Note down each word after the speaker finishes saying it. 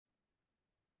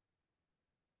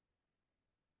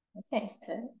Okay,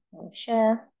 so I'll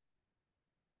share.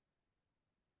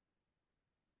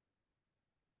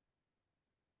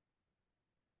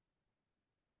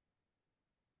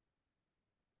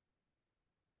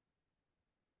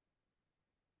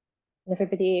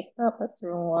 Everybody, oh, that's the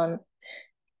wrong one.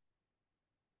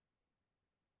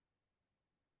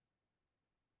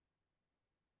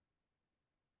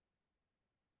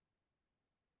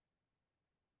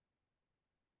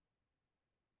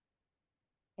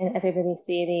 Can everybody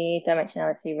see the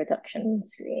dimensionality reduction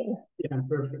screen? Yeah,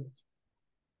 perfect.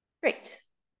 Great.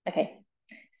 Okay,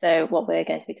 so what we're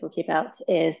going to be talking about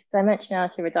is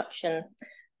dimensionality reduction,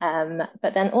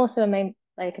 but then also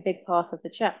a big part of the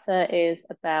chapter is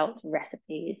about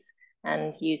recipes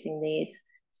and using these.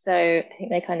 So I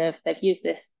think they've used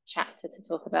this chapter to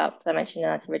talk about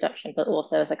dimensionality reduction, but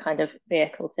also as a kind of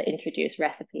vehicle to introduce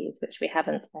recipes, which we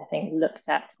haven't, I think, looked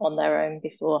at on their own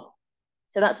before.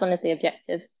 So that's one of the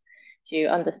objectives, to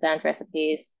understand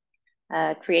recipes,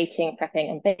 creating, prepping,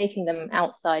 and baking them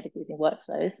outside of using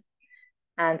workflows,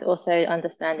 and also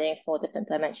understanding 4 different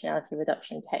dimensionality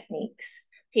reduction techniques: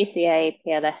 PCA,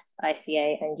 PLS,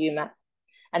 ICA, and UMAP.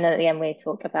 And then at the end, we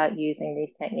talk about using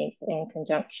these techniques in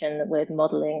conjunction with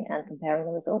modeling and comparing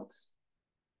the results.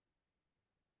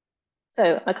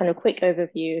 So a kind of quick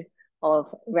overview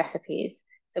of recipes.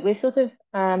 So we've sort of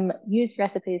used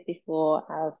recipes before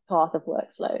as part of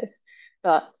workflows,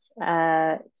 but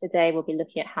today we'll be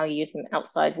looking at how you use them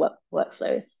outside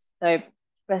workflows. So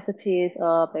recipes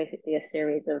are basically a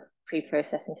series of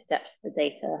pre-processing steps for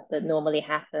data that normally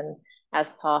happen as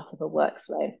part of a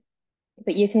workflow.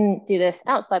 But you can do this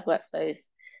outside workflows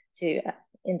to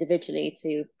individually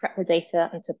to prep the data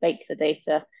and to bake the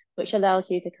data, which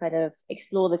allows you to kind of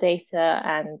explore the data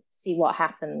and see what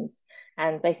happens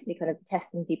and basically kind of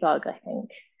test and debug, I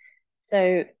think.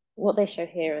 So what they show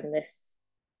here in this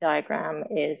diagram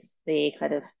is the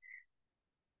kind of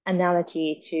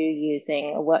analogy to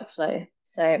using a workflow.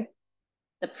 So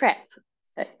the prep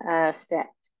step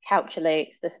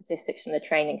calculates the statistics from the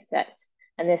training set,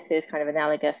 and this is kind of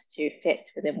analogous to fit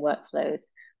within workflows,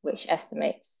 which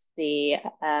estimates the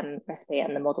recipe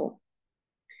and the model.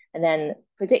 And then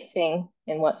predicting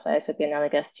in workflows would be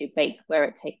analogous to bake, where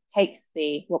it takes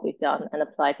what we've done and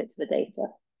applies it to the data.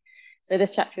 So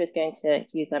this chapter is going to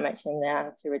use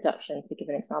dimensionality reduction to give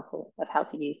an example of how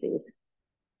to use these.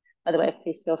 By the way,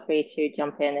 please feel free to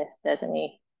jump in if there's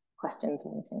any questions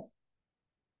or anything,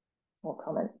 or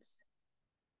comments.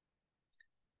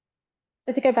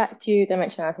 So to go back to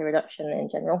dimensionality reduction in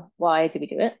general, why do we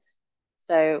do it?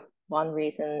 So one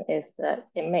reason is that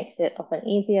it makes it often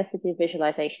easier to do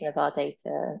visualization of our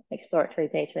data, exploratory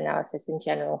data analysis in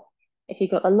general. If you've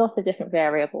got a lot of different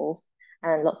variables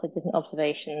and lots of different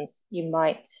observations, you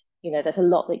might, there's a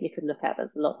lot that you could look at,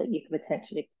 there's a lot that you could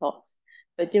potentially plot.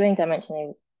 But doing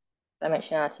dimensionality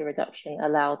reduction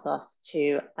allows us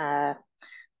to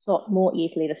plot more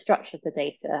easily the structure of the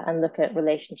data and look at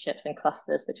relationships and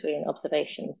clusters between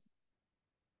observations.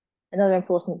 Another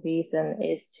important reason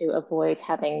is to avoid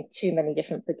having too many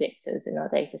different predictors in our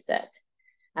data set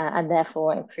and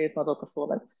therefore improve model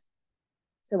performance.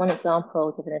 So one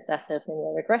example given is that of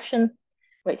linear regression,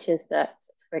 which is that,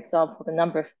 for example, the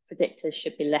number of predictors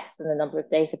should be less than the number of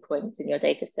data points in your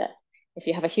data set. If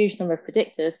you have a huge number of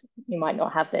predictors, you might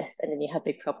not have this, and then you have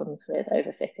big problems with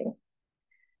overfitting.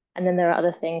 And then there are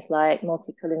other things like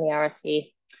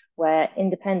multicollinearity, where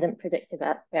independent predictive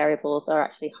variables are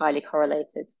actually highly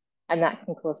correlated, and that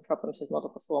can cause problems with model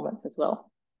performance as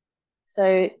well.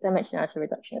 So dimensionality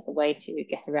reduction is a way to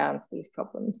get around these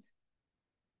problems.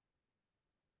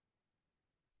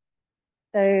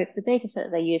 So the data set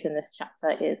that they use in this chapter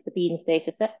is the beans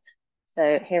data set.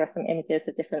 So here are some images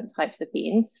of different types of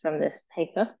beans from this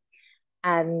paper.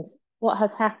 And what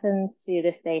has happened to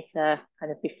this data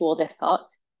kind of before this part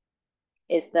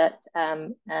is that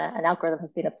an algorithm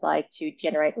has been applied to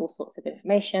generate all sorts of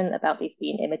information about these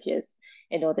bean images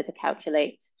in order to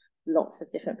calculate lots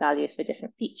of different values for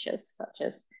different features, such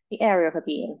as the area of a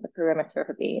bean, the perimeter of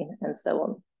a bean, and so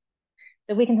on.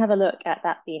 So we can have a look at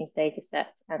that beans data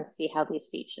set and see how these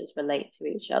features relate to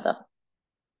each other.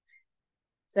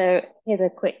 So here's a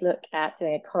quick look at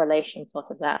doing a correlation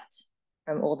plot of that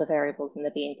from all the variables in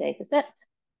the bean data set.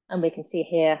 And we can see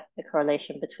here the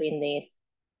correlation between these.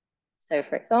 So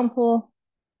for example,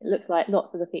 it looks like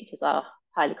lots of the features are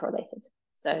highly correlated.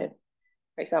 So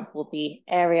for example, the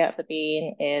area of the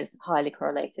bean is highly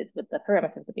correlated with the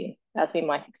perimeter of the bean, as we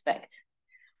might expect.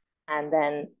 And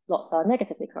then lots are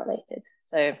negatively correlated.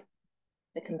 So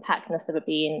the compactness of a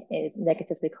bean is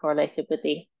negatively correlated with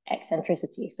the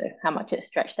eccentricity, so how much it's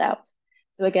stretched out.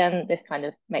 So again, this kind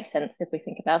of makes sense if we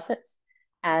think about it.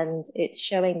 And it's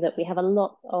showing that we have a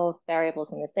lot of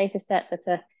variables in this data set that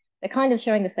they're kind of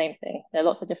showing the same thing. There are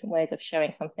lots of different ways of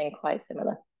showing something quite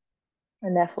similar.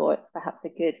 And therefore, it's perhaps a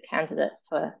good candidate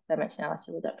for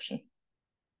dimensionality reduction.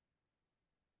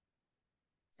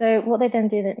 So what they then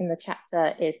do in the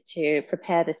chapter is to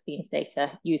prepare this beans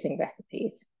data using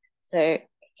recipes. So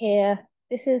here,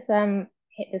 this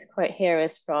quote here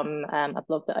is from a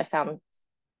blog that I found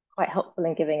quite helpful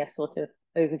in giving a sort of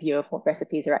overview of what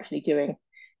recipes are actually doing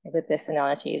with this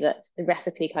analogy, that the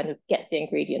recipe kind of gets the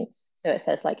ingredients. So it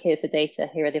says, like, here's the data,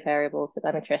 here are the variables that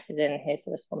I'm interested in, here's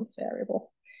the response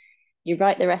variable. You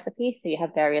write the recipe, so you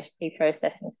have various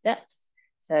pre-processing steps.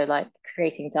 So like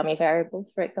creating dummy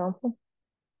variables, for example.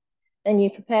 Then you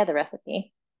prepare the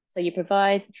recipe. So you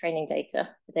provide the training data,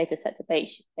 the data set to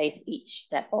base each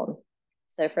step on.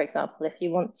 So for example, if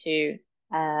you want to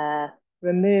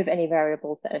remove any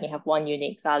variables that only have one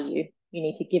unique value, you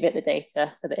need to give it the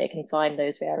data so that it can find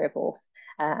those variables.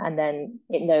 And then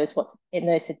it knows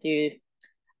to do,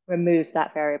 remove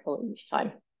that variable each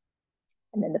time.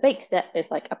 And then the bake step is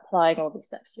like applying all these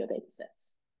steps to your data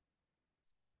sets.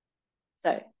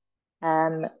 So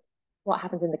what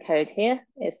happens in the code here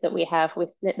is that we've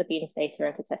split the beans data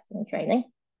into testing and training,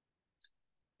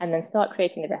 and then start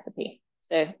creating the recipe.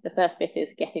 So the first bit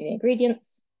is getting the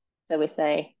ingredients. So we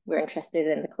say we're interested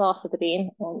in the class of the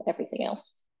bean and everything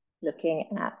else, looking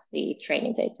at the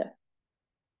training data.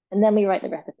 And then we write the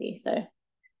recipe.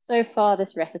 So far,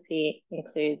 this recipe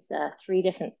includes 3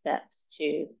 different steps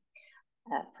to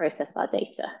process our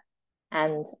data.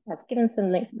 And I've given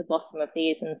some links at the bottom of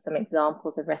these and some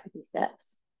examples of recipe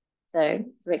steps. So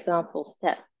for example,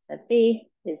 step B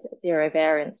is zero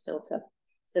variance filter.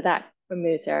 So that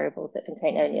removes variables that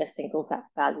contain only a single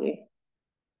value.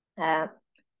 And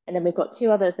then we've got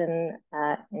 2 others in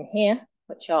here,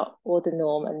 which are order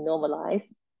norm and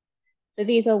normalize. So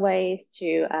these are ways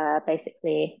to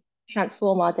basically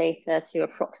transform our data to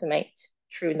approximate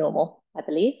true normal, I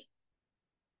believe.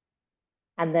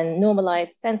 And then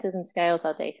normalize centers and scales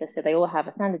our data so they all have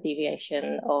a standard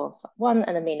deviation of 1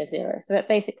 and a mean of 0. So it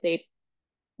basically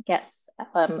gets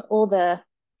all the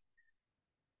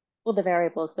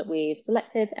variables that we've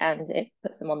selected and it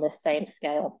puts them on the same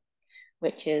scale,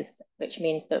 which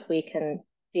means that we can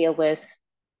deal with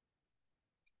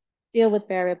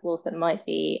variables that might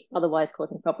be otherwise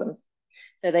causing problems.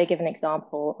 So they give an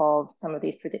example of some of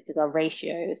these predictors are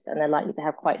ratios, and they're likely to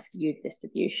have quite skewed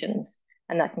distributions,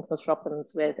 and that can cause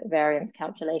problems with variance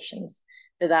calculations.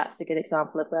 So that's a good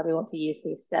example of where we want to use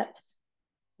these steps.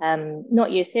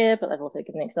 Not used here, but I've also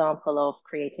given an example of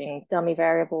creating dummy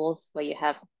variables where you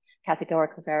have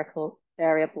categorical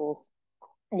variables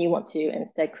and you want to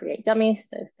instead create dummies.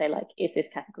 So say like, is this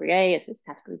category A, is this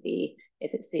category B,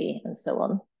 is it C, and so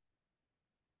on.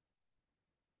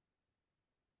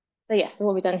 So yeah, so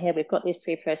what we've done here, we've got these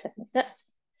pre-processing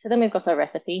steps. So then we've got our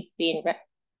recipe being rep,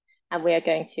 and we are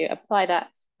going to apply that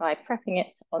by prepping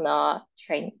it on our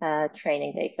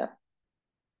training data.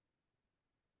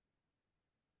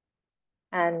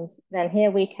 And then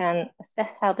here we can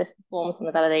assess how this performs on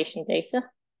the validation data.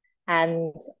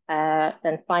 And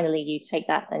then finally you take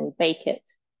that and you bake it.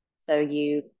 So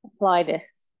you apply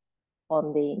this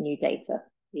on the new data,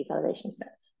 the validation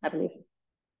set, I believe.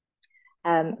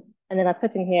 And then I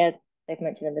put in here, they've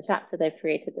mentioned in the chapter, they've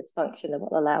created this function that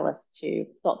will allow us to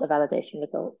plot the validation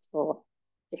results for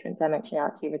different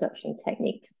dimensionality reduction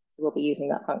techniques. So we'll be using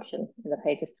that function in the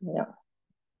pages coming up.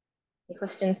 Any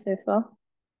questions so far?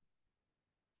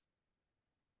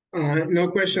 No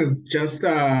questions, just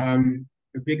a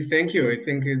big thank you. I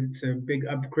think it's a big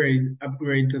upgrade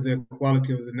to the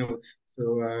quality of the notes.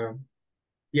 So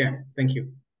yeah, thank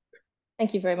you.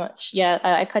 Thank you very much. Yeah,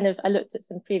 I looked at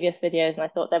some previous videos and I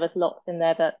thought there was lots in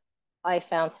there that I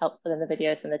found helpful in the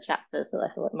videos and the chapters that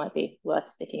I thought it might be worth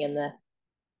sticking in there.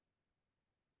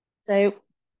 So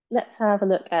let's have a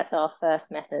look at our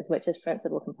first method, which is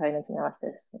principal component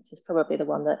analysis, which is probably the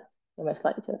one that you're most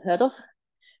likely to have heard of.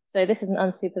 So this is an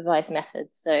unsupervised method,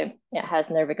 so it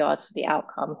has no regard for the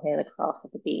outcome here, the class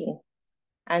of the bean.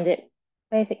 And it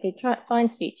basically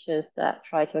finds features that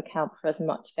try to account for as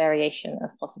much variation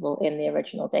as possible in the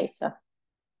original data.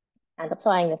 And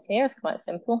applying this here is quite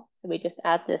simple. So we just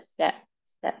add this step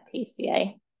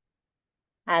PCA.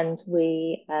 And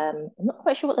I'm not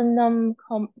quite sure what the num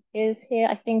comp is here.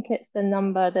 I think it's the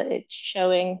number that it's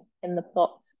showing in the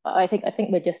plot. But I think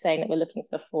we're just saying that we're looking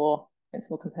for 4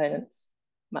 principal components.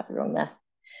 Might be wrong there.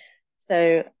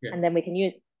 So, yeah. And then we can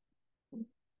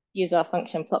use our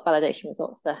function plot validation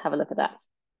results to have a look at that.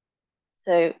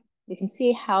 So you can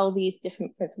see how these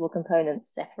different principal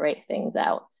components separate things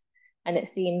out. And it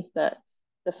seems that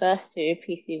the first two,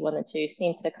 PC1 and 2,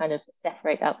 seem to kind of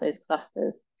separate out those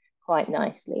clusters quite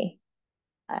nicely,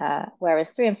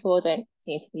 whereas 3 and 4 don't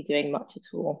seem to be doing much at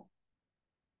all.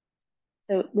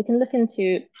 So we can look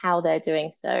into how they're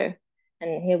doing so.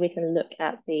 And here we can look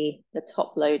at the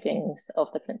top loadings of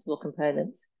the principal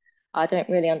components. I don't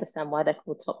really understand why they're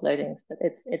called top loadings, but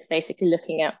it's basically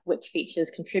looking at which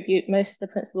features contribute most to the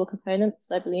principal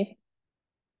components, I believe.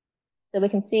 So we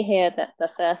can see here that the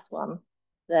first one,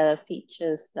 the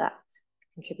features that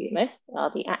contribute most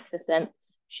are the axis length,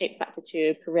 shape factor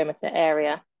 2, perimeter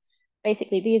area.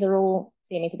 Basically, these are all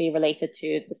seeming to be related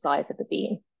to the size of the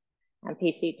beam. And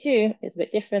PC2 is a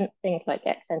bit different. Things like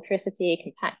eccentricity,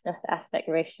 compactness, aspect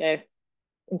ratio,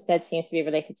 instead seems to be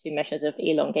related to measures of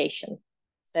elongation.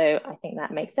 So I think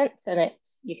that makes sense, and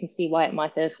you can see why it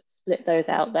might have split those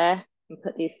out there and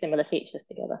put these similar features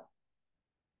together.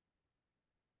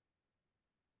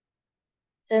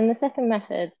 So in the second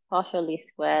method, partial least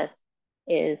squares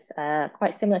is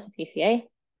quite similar to PCA,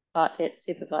 but it's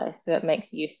supervised, so it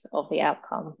makes use of the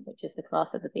outcome, which is the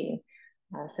class of the beam.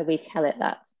 So we tell it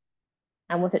that.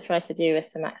 And what it tries to do is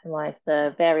to maximize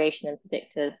the variation in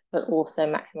predictors, but also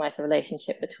maximize the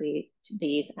relationship between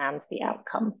these and the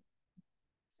outcome.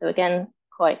 So again,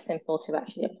 quite simple to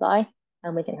actually apply,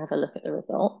 and we can have a look at the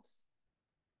results.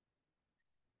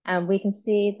 And we can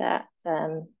see that, I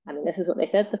mean, this is what they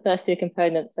said, the first two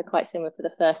components are quite similar to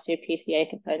the first two PCA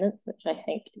components, which I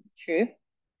think is true,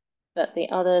 but the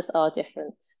others are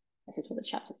different. This is what the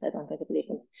chapter said, I'm going to believe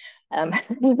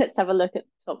them. Let's have a look at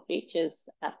the top features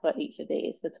for each of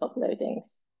these, the top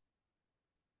loadings.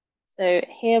 So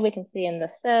here we can see in the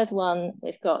third one,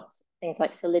 we've got things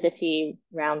like solidity,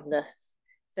 roundness.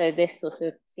 So this sort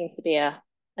of seems to be a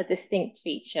distinct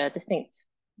feature, distinct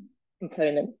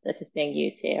component that is being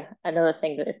used here. Another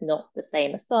thing that is not the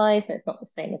same as size, and it's not the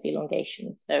same as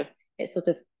elongation. So it sort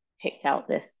of picked out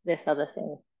this other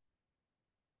thing.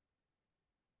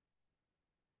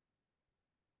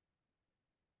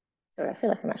 Sorry, I feel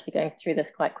like I'm actually going through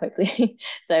this quite quickly.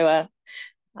 So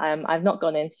I've not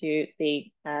gone into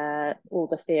all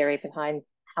the theory behind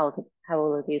how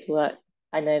all of these work.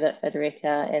 I know that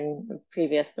Federica in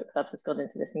previous book clubs has gone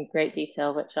into this in great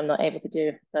detail, which I'm not able to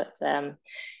do, but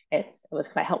it was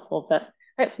quite helpful. But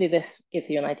hopefully this gives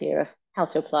you an idea of how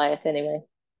to apply it anyway.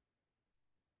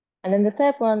 And then the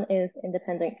third one is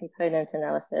independent component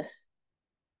analysis.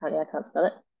 Apparently I can't spell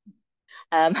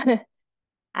it.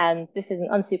 And this is an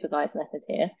unsupervised method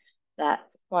here that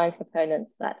finds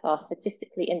components that are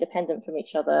statistically independent from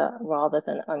each other rather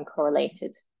than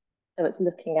uncorrelated. So it's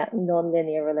looking at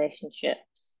nonlinear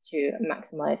relationships to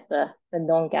maximize the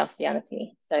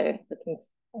non-Gaussianity. So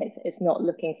it's not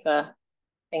looking for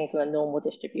things in a normal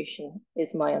distribution,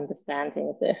 is my understanding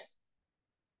of this.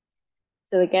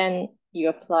 So again, you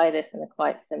apply this in a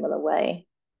quite similar way.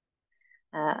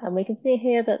 And we can see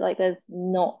here that there's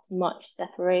not much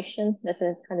separation. There's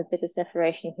a kind of bit of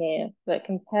separation here, but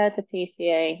compared to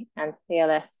PCA and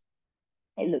PLS,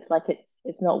 it looks like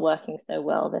it's not working so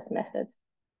well, this method.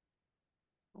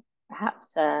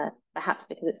 Perhaps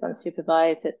because it's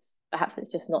unsupervised, perhaps it's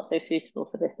just not so suitable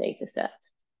for this data set.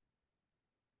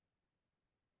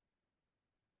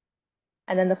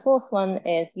 And then the fourth one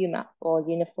is UMAP, or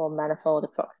Uniform Manifold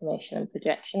Approximation and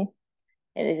Projection.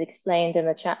 It is explained in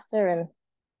the chapter in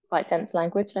quite dense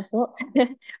language, I thought.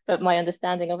 But my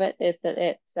understanding of it is that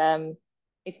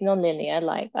it's nonlinear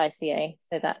like ICA,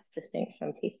 so that's distinct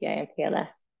from PCA and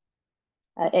PLS.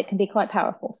 It can be quite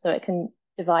powerful, so it can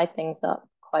divide things up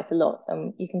quite a lot.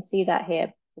 And you can see that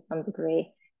here to some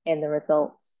degree in the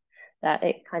results, that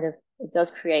it does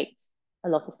create a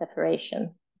lot of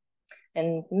separation.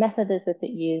 And the method is that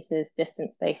it uses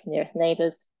distance-based nearest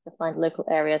neighbors to find local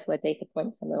areas where data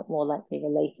points are more likely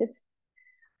related.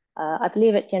 I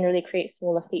believe it generally creates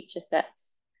smaller feature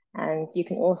sets, and you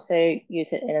can also use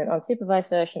it in an unsupervised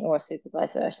version or a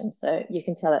supervised version, so you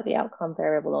can tell it the outcome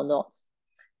variable or not.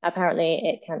 Apparently,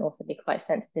 it can also be quite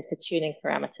sensitive to tuning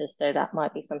parameters, so that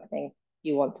might be something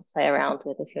you want to play around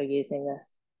with if you're using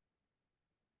this.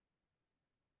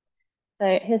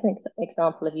 So here's an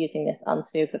example of using this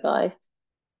unsupervised.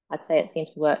 I'd say it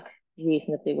seems to work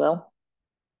reasonably well.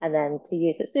 And then to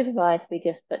use it supervised, we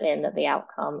just put in that the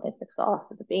outcome is the class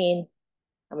of the beam,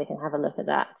 and we can have a look at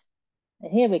that.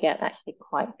 And here we get actually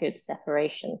quite good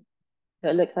separation. So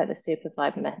it looks like the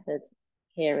supervised method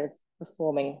here is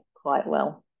performing quite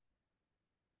well.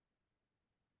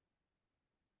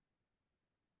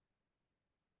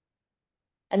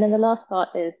 And then the last part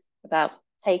is about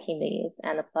taking these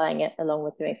and applying it along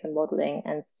with doing some modeling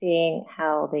and seeing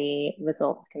how the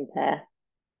results compare.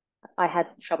 I had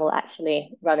trouble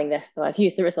actually running this, so I've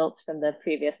used the results from the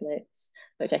previous notes,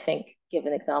 which I think give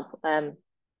an example,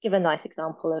 give a nice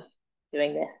example of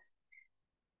doing this.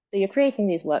 So you're creating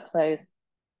these workflows,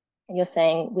 and you're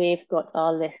saying we've got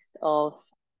our list of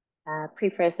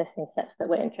pre-processing steps that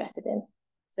we're interested in.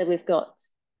 So we've got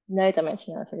no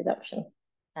dimensionality reduction,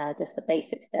 just the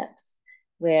basic steps.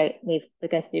 We're going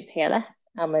to do PLS,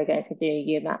 and we're going to do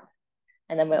UMAP.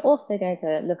 And then we're also going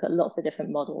to look at lots of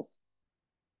different models.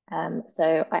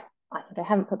 So I think I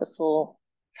haven't put the full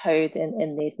code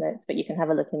in these notes, but you can have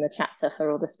a look in the chapter for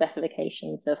all the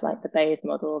specifications of like the Bayes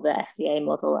model, the FDA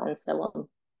model, and so on.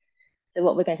 So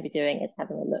what we're going to be doing is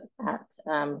having a look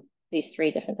at these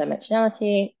 3 different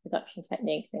dimensionality reduction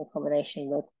techniques in combination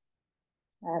with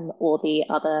all the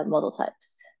other model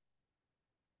types.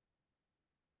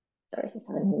 Sorry, just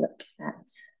having a look at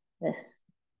this.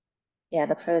 Yeah,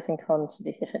 the pros and cons for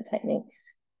these different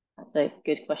techniques. That's a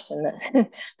good question.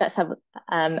 Let's have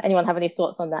anyone have any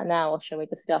thoughts on that now, or shall we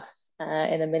discuss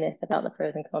in a minute about the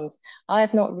pros and cons? I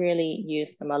have not really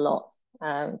used them a lot,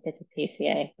 bit of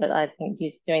PCA, but I think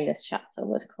doing this chapter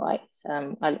was quite.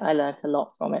 I learned a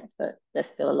lot from it, but there's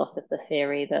still a lot of the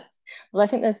theory that. Well, I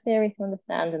think there's theory to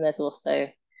understand, and there's also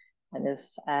kind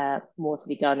of more to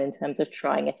be done in terms of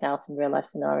trying it out in real life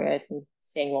scenarios and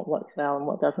seeing what works well and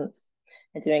what doesn't,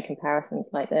 and doing comparisons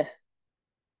like this.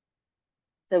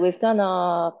 So we've done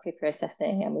our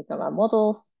pre-processing and we've done our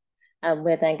models, and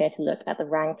we're then going to look at the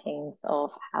rankings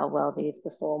of how well these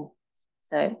perform.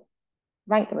 So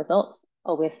rank the results.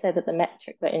 Oh, we've said that the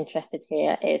metric we're interested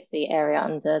here is the area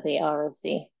under the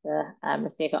ROC, the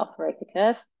receiver operator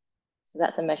curve. So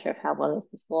that's a measure of how well it's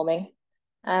performing.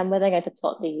 We're then going to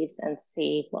plot these and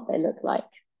see what they look like.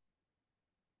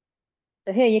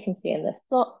 So here you can see in this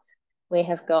plot, we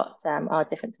have got our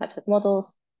different types of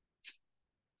models,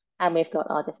 and we've got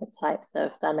our different types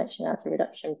of dimensionality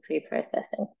reduction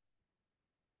pre-processing.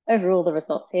 Overall, the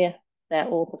results here, they're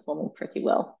all performing pretty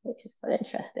well, which is quite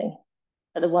interesting.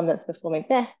 But the one that's performing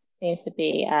best seems to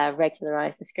be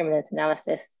regularized discriminant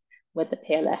analysis with the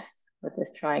PLS, with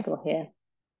this triangle here.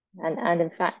 And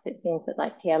in fact, it seems that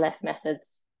like PLS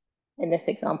methods in this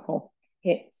example,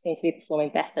 it seems to be performing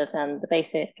better than the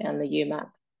basic and the UMAP.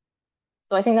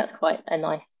 So I think that's quite a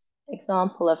nice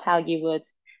example of how you would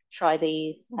try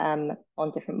these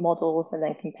on different models and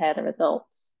then compare the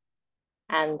results.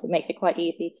 And it makes it quite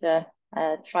easy to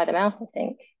try them out, I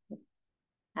think.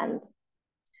 And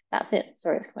that's it.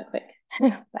 Sorry, it's quite quick.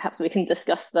 Perhaps we can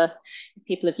discuss if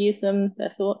people have used them,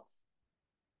 their thoughts.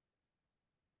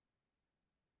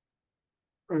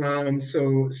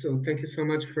 So thank you so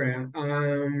much, Freya.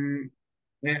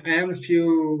 I have a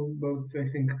few both, I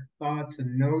think, thoughts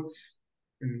and notes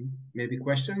and maybe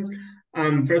questions.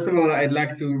 First of all, I'd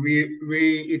like to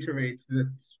reiterate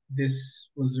that this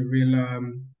was a real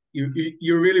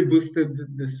you really boosted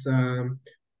this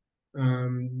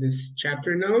this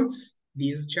chapter notes,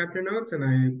 these chapter notes, and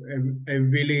I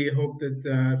really hope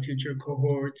that future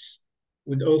cohorts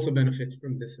would also benefit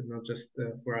from this and not just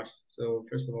for us. So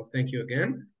first of all, thank you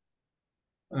again.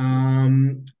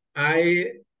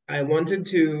 I wanted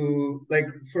to, like,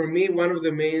 for me, one of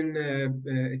the main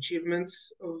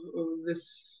achievements of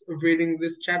reading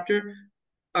this chapter,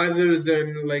 other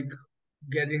than like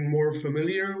getting more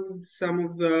familiar with some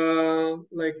of the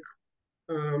like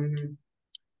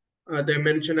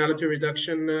dimensionality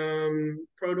reduction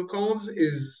protocols,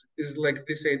 is like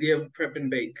this idea of prep and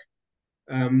bake,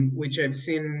 which I've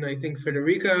seen, I think,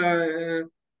 Federica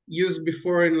used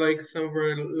before in like some of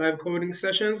our live coding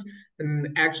sessions, and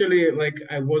actually like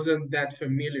I wasn't that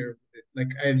familiar with it.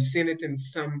 Like I've seen it in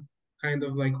some kind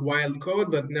of like wild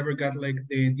code, but never got like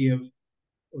the idea of,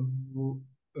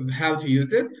 of how to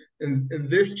use it. And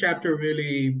this chapter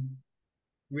really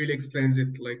explains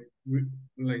it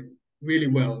like really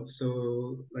well.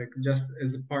 So like just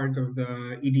as a part of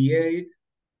the EDA.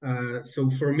 So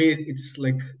for me, it's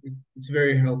like it's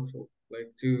very helpful,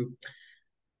 like to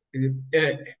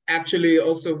actually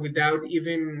also without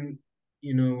even,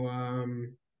 you know,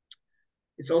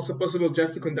 it's also possible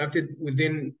just to conduct it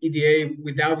within EDA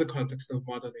without the context of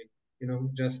modeling, you know,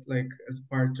 just like as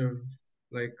part of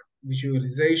like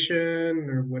visualization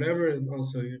or whatever. And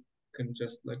also you can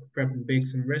just like prep and bake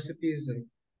some recipes. And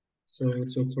so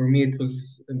for me, it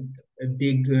was a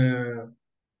big,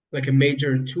 like a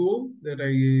major tool that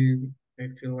I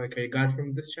feel like I got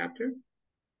from this chapter.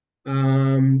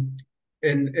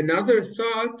 And another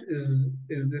thought is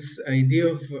this idea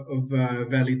of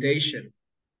validation,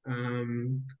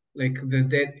 like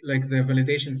the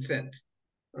validation set,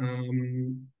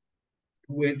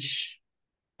 which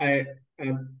I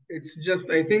it's just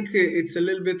I think it's a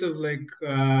little bit of like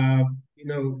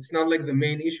it's not like the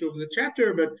main issue of the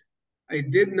chapter, but I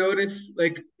did notice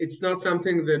like it's not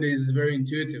something that is very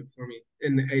intuitive for me,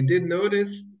 and I did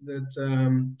notice that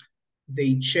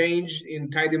they changed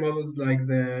in tidy models like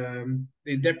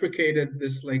they deprecated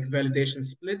this like validation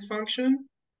split function,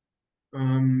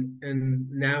 and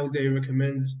now they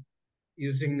recommend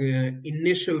using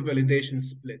initial validation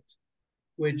split,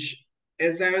 which,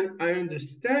 as I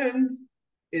understand,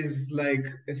 is like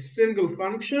a single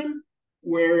function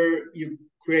where you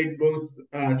create both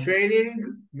training,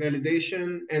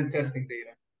 validation, and testing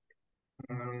data.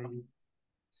 Um,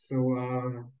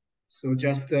 so, so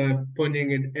just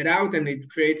pointing it out, and it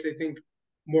creates, I think,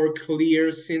 more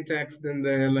clear syntax than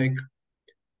the like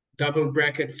double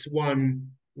brackets one,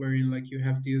 where you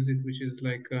have to use it, which is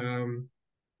like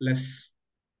less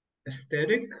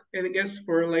aesthetic, I guess,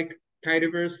 for like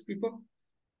tidyverse people.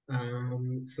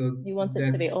 So You want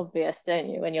it to be that's obvious, don't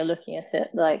you, when you're looking at it,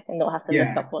 like, and not have to look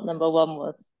yeah, up what number one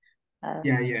was.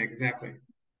 yeah, exactly.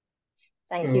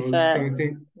 Thank you So for I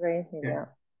think raising yeah.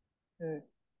 that.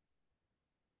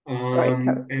 Mm. Sorry,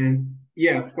 Karen. And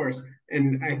yeah, of course.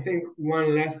 And I think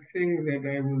one last thing that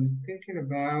I was thinking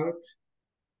about,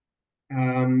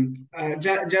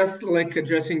 just like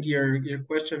addressing your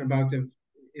question about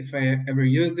if I ever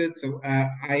used it. So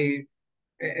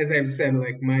as I've said,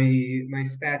 like my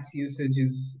stats usage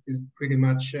is pretty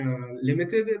much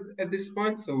limited at this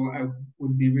point. So I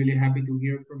would be really happy to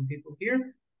hear from people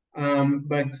here.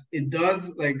 But it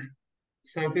does like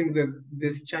something that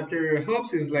this chapter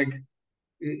helps is like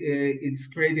it's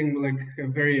creating like a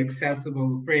very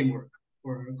accessible framework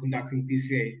for conducting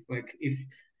PCA. Like if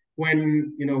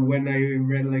when I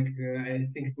read like I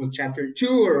think it was chapter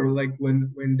 2, or like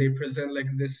when they present like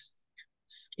this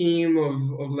scheme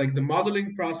of like the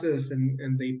modeling process,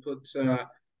 and they put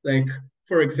like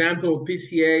for example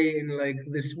PCA in like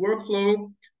this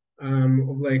workflow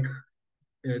of like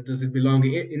does it belong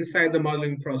inside the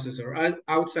modeling process or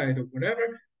outside or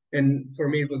whatever. And for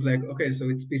me, it was like, okay, so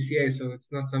it's PCA, so it's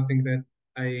not something that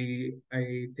I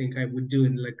think I would do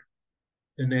in like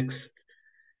the next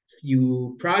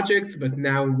few projects. But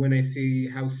now when I see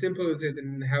how simple is it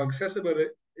and how accessible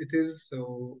it is,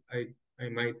 so I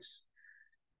might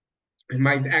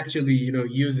actually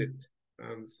use it.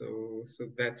 So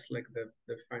that's like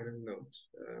the final note.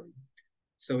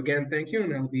 So again, thank you,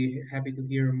 and I'll be happy to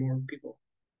hear more people.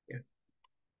 Yeah.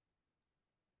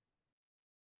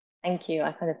 Thank you.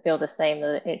 I kind of feel the same,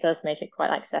 that it does make it quite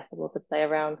accessible to play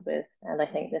around with. And I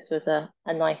think this was a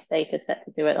nice data set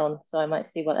to do it on. So I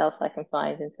might see what else I can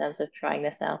find in terms of trying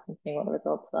this out and seeing what the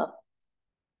results are.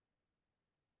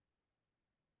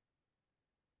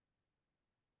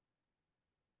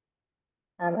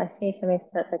 I see Femi's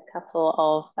put a couple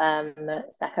of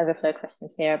Stack Overflow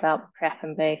questions here about prep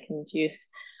and bake and juice.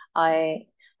 I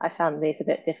I found these a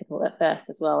bit difficult at first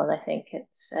as well, and I think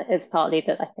it's partly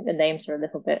that I think the names are a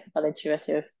little bit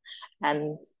unintuitive,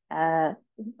 and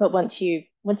but once you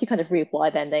kind of read why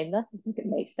they're named that, I think it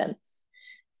makes sense.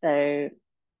 So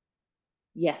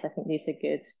yes, I think these are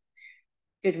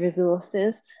good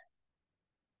resources.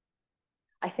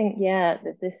 I think, yeah,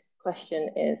 that this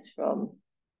question is from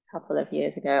a couple of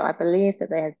years ago. I believe that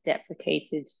they had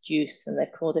deprecated Juice and they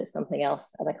called it something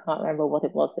else, and I can't remember what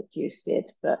it was that Juice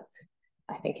did, but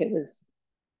I think it was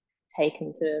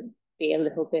taken to be a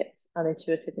little bit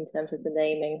unintuitive in terms of the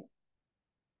naming.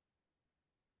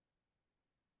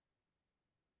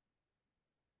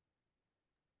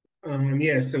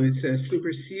 Yeah, so it's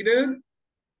superseded.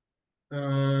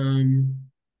 Um,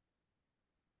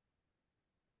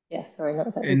 Yeah, sorry, not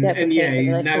exactly and deprecated, but yeah,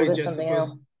 they now called it it just something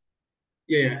supposed else.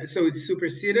 yeah, so it's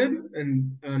superseded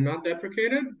and not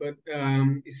deprecated, but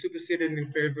it's superseded in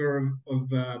favor of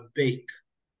bake.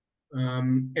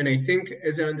 And I think,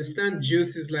 as I understand,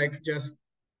 juice is like just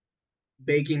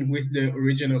baking with the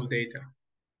original data,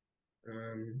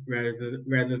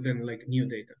 rather than like new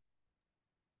data.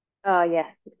 Oh,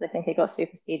 yes, because I think it got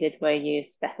superseded where you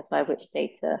specify which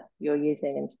data you're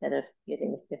using instead of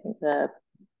using this different verb.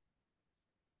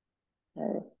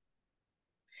 So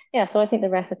yeah, so I think the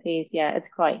recipes, yeah, it's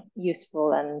quite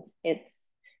useful, and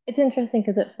it's interesting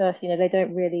because at first, they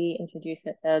don't really introduce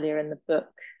it earlier in the book.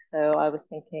 So I was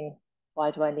thinking,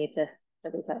 why do I need this?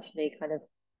 But it actually kind of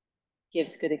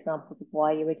gives good examples of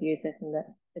why you would use it and that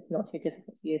it's not too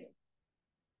difficult to use.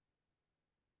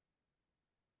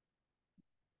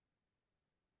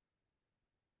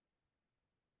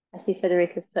 I see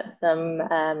Federica's put some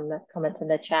comments in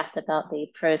the chat about the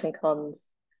pros and cons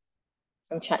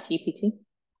from ChatGPT,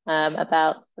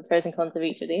 about the pros and cons of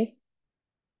each of these.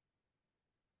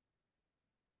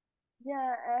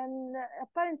 Yeah, and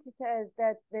apparently says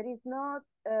that there is not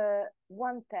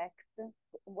one textbook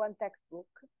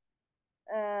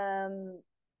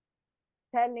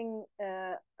telling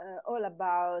all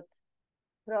about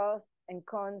pros and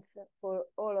cons for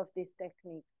all of these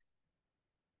techniques.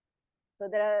 So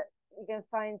there are, you can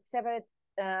find separate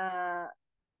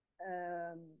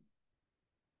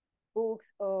books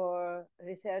or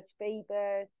research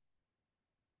papers,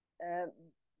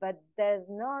 but there's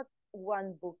not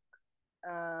one book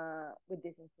with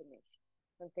this information,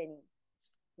 containing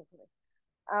information.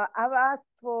 I've asked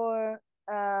for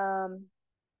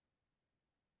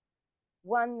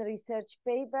one research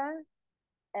paper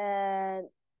and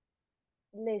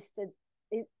it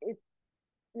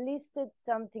listed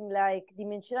something like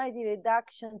dimensionality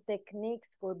reduction techniques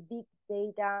for big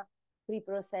data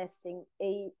preprocessing,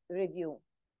 a review.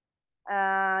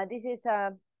 This is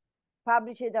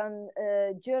published on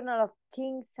Journal of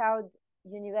King Saud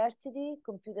University,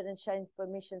 Computer and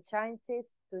Information Sciences,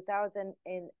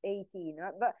 2018.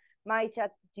 But my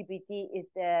chat GPT is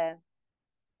the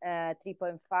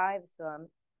 3.5, so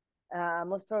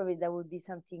most probably there will be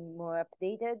something more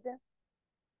updated.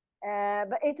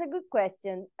 But it's a good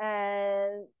question.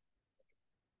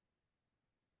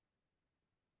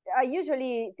 I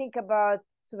usually think about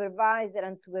supervised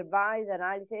and unsupervised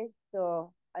analysis,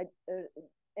 so I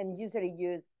and usually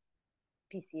use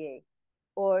PCA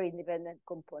or independent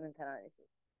component analysis.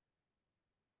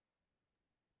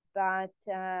 But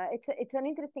it's an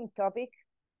interesting topic,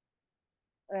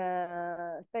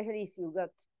 especially if you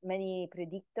got many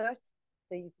predictors.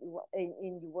 So if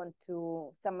you want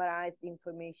to summarize the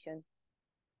information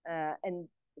and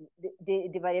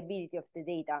the variability of the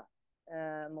data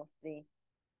mostly.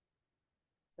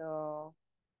 So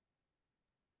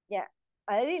yeah,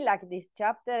 I really like this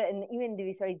chapter, and even the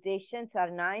visualizations are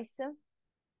nice.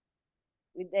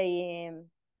 With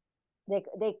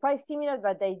they're quite similar,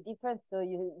 but they're different. So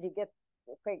you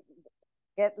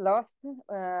get lost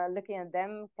looking at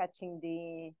them, catching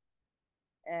the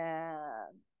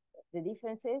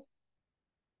differences.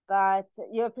 But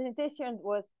your presentation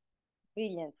was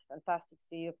brilliant, fantastic.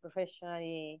 So you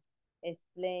professionally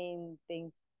explained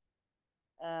things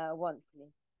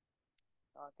wonderfully.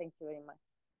 Oh, thank you very much.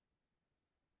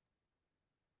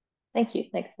 Thank you.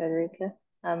 Thanks, Federica.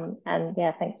 And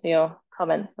yeah, thanks for your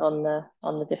comments on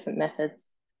the different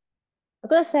methods. I've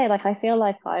got to say, like, I feel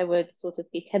like I would sort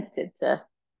of be tempted to,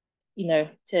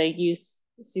 to use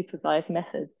supervised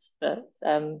methods, but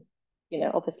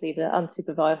obviously the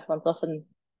unsupervised ones often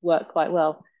work quite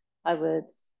well.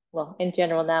 Well, in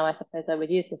general now, I suppose I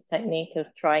would use this technique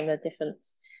of trying the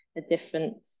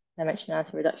different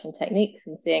dimensionality reduction techniques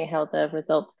and seeing how the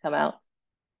results come out.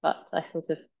 But I sort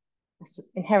of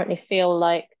inherently feel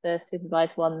like the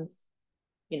supervised ones,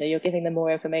 you're giving them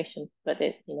more information, but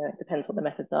it depends what the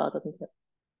methods are, doesn't it?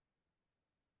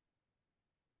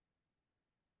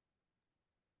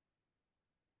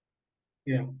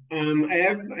 Yeah. I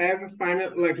have a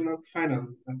final, like not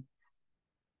final,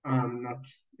 not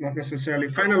necessarily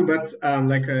final, but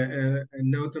like a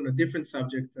note on a different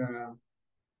subject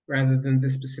rather than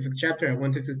this specific chapter. I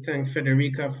wanted to thank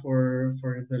Federica for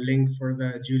the link for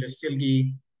the Julia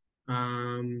Silge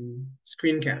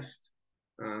screencast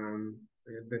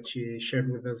that she shared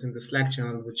with us in the Slack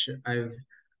channel, which I've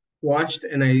watched,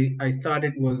 and I thought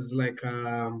it was like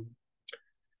a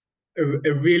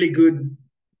really good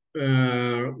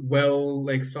well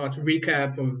thought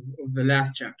recap of the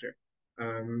last chapter,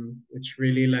 which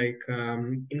really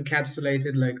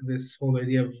encapsulated like this whole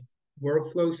idea of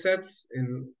workflow sets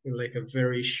in like a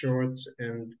very short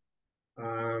and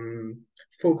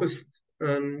focused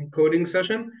coding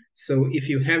session. So if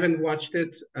you haven't watched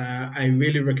it, I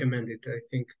really recommend it. I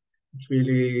think it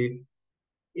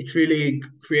really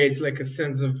creates like a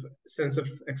sense of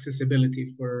accessibility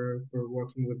for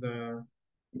working with the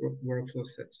workflow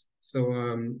sets. So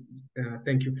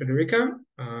thank you, Federica,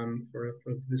 for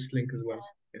this link as well.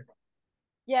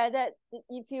 Yeah, that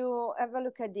if you have a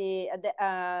look at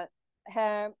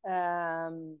her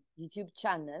YouTube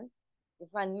channel, you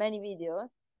find many videos.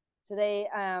 So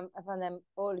I found them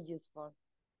all useful.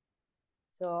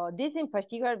 So this in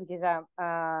particular, because I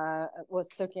was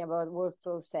talking about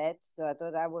workflow sets, so I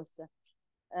thought that was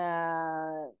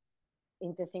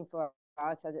interesting for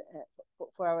us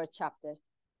for our chapter.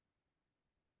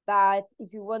 But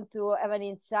if you want to have an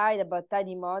insight about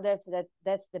tiny models,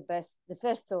 that's the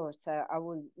first source I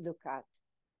will look at.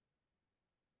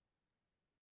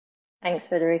 Thanks,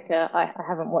 Federica. I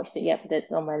haven't watched it yet, but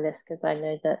it's on my list because I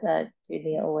know that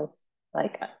Julia always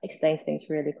explains things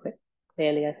really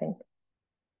clearly, I think.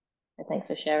 So thanks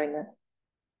for sharing that.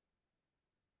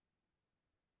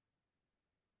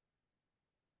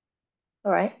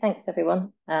 All right, thanks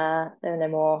everyone. There are no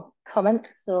more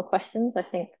comments or questions. I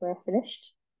think we're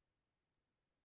finished.